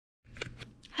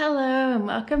Hello and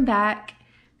welcome back.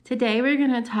 Today we're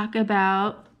going to talk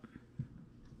about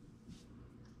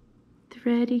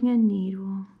threading a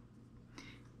needle.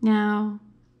 Now,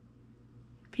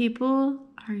 people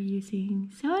are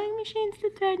using sewing machines to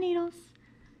thread needles,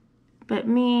 but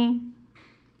me,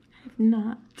 I've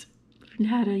not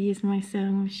learned how to use my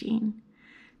sewing machine.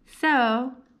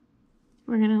 So,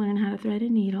 we're going to learn how to thread a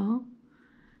needle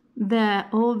the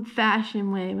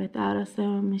old-fashioned way without a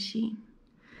sewing machine.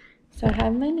 So I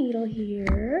have my needle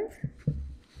here,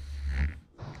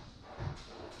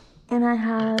 and I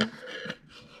have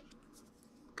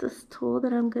this tool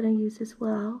that I'm going to use as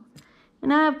well.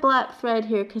 And I have black thread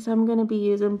here because I'm going to be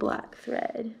using black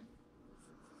thread.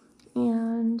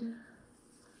 And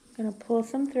I'm going to pull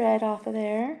some thread off of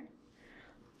there,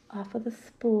 off of the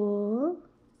spool.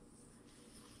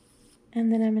 And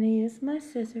then I'm going to use my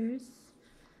scissors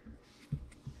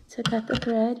to cut the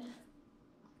thread.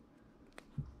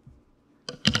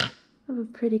 I have a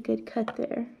pretty good cut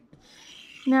there.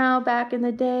 Now, back in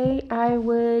the day, I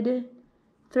would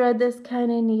thread this kind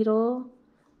of needle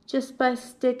just by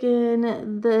sticking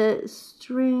the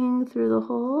string through the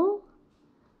hole.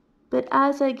 But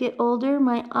as I get older,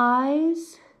 my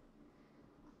eyes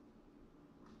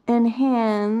and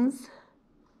hands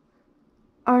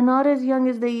are not as young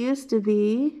as they used to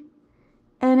be,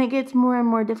 and it gets more and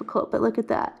more difficult. But look at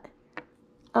that.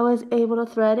 I was able to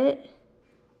thread it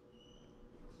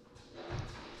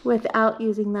without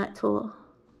using that tool.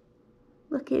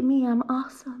 Look at me, I'm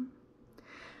awesome.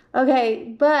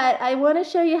 Okay, but I want to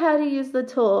show you how to use the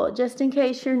tool just in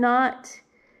case you're not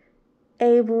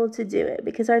able to do it,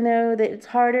 because I know that it's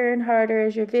harder and harder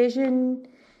as your vision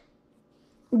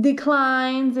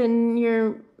declines and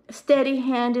your steady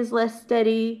hand is less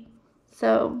steady.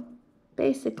 So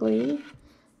basically,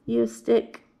 you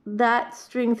stick that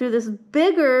string through this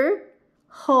bigger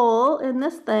hole in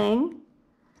this thing,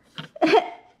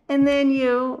 and then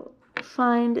you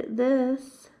find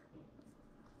this,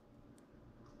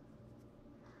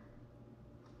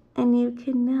 and you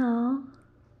can now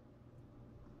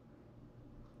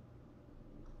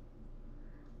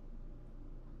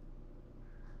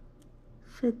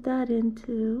fit that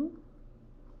into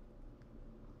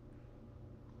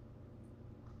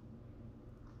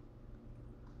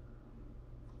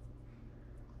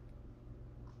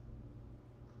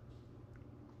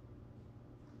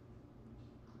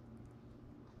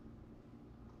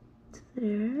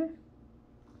there.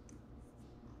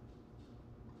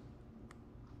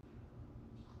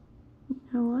 You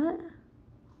know what?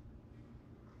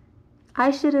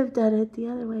 I should have done it the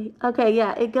other way. Okay,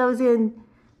 yeah, it goes in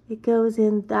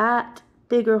that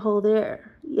bigger hole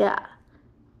there. Yeah.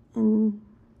 And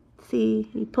see,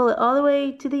 you pull it all the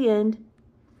way to the end,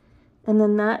 and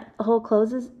then that hole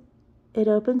closes. It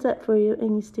opens up for you,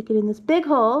 and you stick it in this big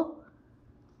hole,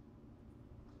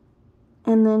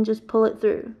 and then just pull it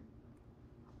through.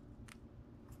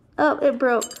 Oh, it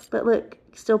broke, but look,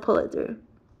 still pull it through.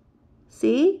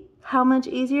 See how much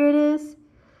easier it is?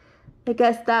 I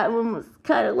guess that one was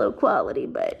kind of low quality,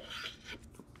 but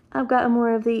I've got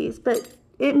more of these. But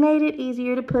it made it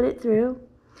easier to put it through.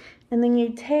 And then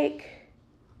you take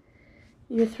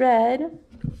your thread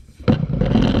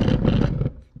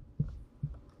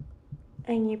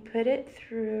and you put it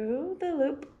through the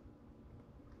loop.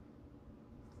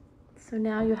 So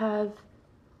now you have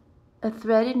a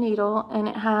threaded needle, and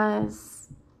it has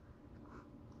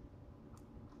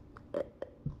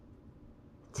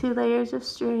 2 layers of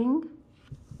string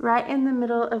right in the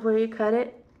middle of where you cut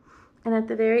it, and at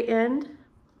the very end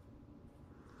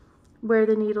where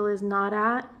the needle is not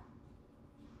at.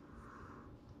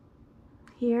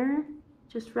 Here,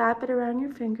 just wrap it around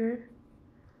your finger,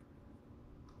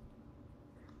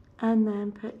 and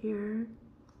then put your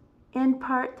end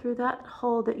part through that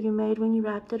hole that you made when you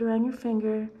wrapped it around your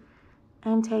finger,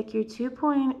 and take your two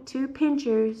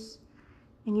pinchers,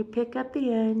 and you pick up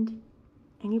the end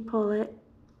and you pull it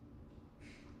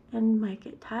and make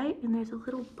it tight, and there's a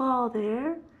little ball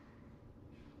there.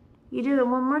 You do it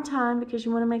one more time because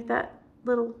you want to make that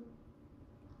little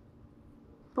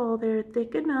ball there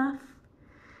thick enough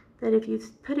that if you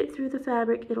put it through the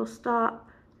fabric, it'll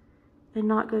stop and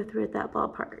not go through at that ball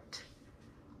part.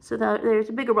 So that there's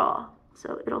a bigger ball,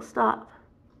 so it'll stop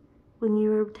when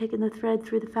you're taking the thread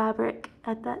through the fabric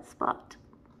at that spot.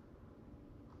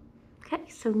 Okay,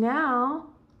 so now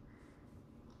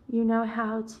you know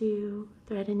how to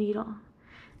thread a needle.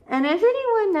 And if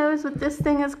anyone knows what this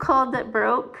thing is called that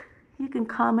broke, you can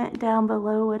comment down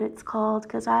below what it's called,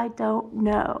 because I don't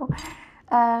know.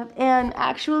 And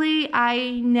actually,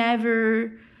 I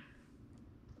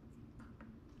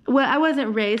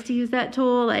wasn't raised to use that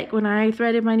tool. Like when I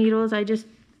threaded my needles, I just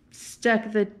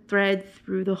stuck the thread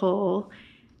through the hole,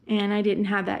 and I didn't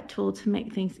have that tool to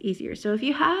make things easier. So if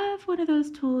you have one of those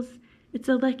tools, it's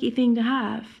a lucky thing to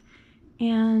have.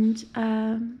 And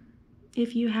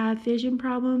if you have vision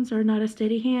problems or not a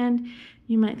steady hand,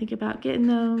 you might think about getting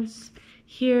those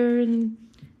here, and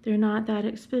they're not that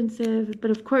expensive.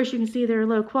 But of course you can see they're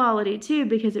low quality too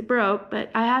because it broke,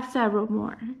 but I have several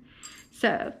more.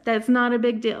 So that's not a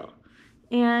big deal.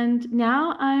 And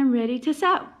now I'm ready to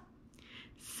sew.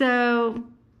 So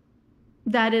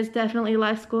that is definitely a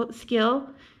life skill.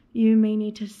 You may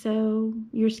need to sew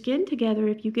your skin together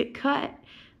if you get cut.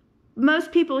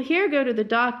 Most people here go to the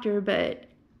doctor, but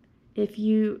if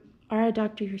you are a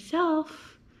doctor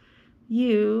yourself,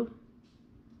 you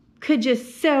could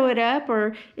just sew it up,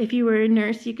 or if you were a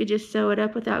nurse, you could just sew it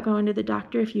up without going to the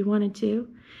doctor if you wanted to.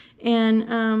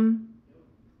 And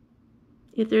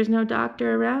if there's no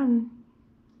doctor around, you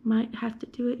might have to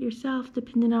do it yourself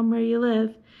depending on where you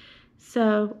live.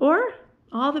 So, or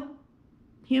all the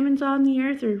humans on the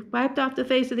earth are wiped off the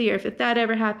face of the earth. If that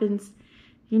ever happens,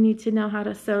 you need to know how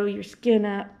to sew your skin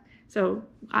up. So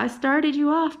I started you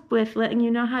off with letting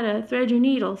you know how to thread your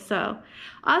needle. So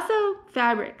also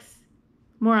fabrics.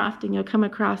 More often you'll come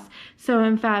across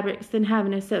sewing fabrics than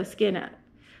having to sew skin up.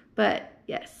 But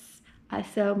yes, I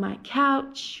sew my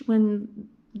couch when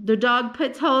the dog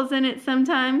puts holes in it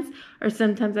sometimes, or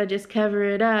sometimes I just cover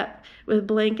it up with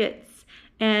blankets,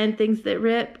 and things that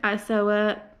rip, I sew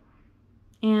up.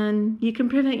 And you can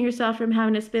prevent yourself from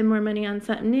having to spend more money on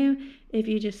something new if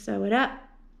you just sew it up,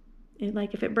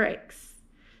 like if it breaks.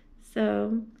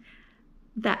 So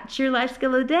that's your life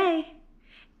skill of the day.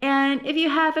 And if you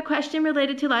have a question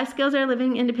related to life skills or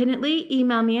living independently,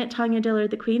 email me at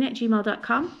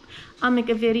TanyaDillardTheQueen@gmail.com. I'll make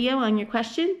a video on your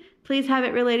question. Please have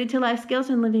it related to life skills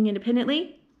and living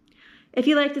independently. If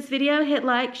you like this video, hit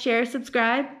like, share,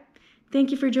 subscribe.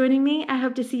 Thank you for joining me. I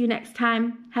hope to see you next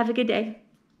time. Have a good day.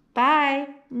 Bye.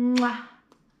 Mwah.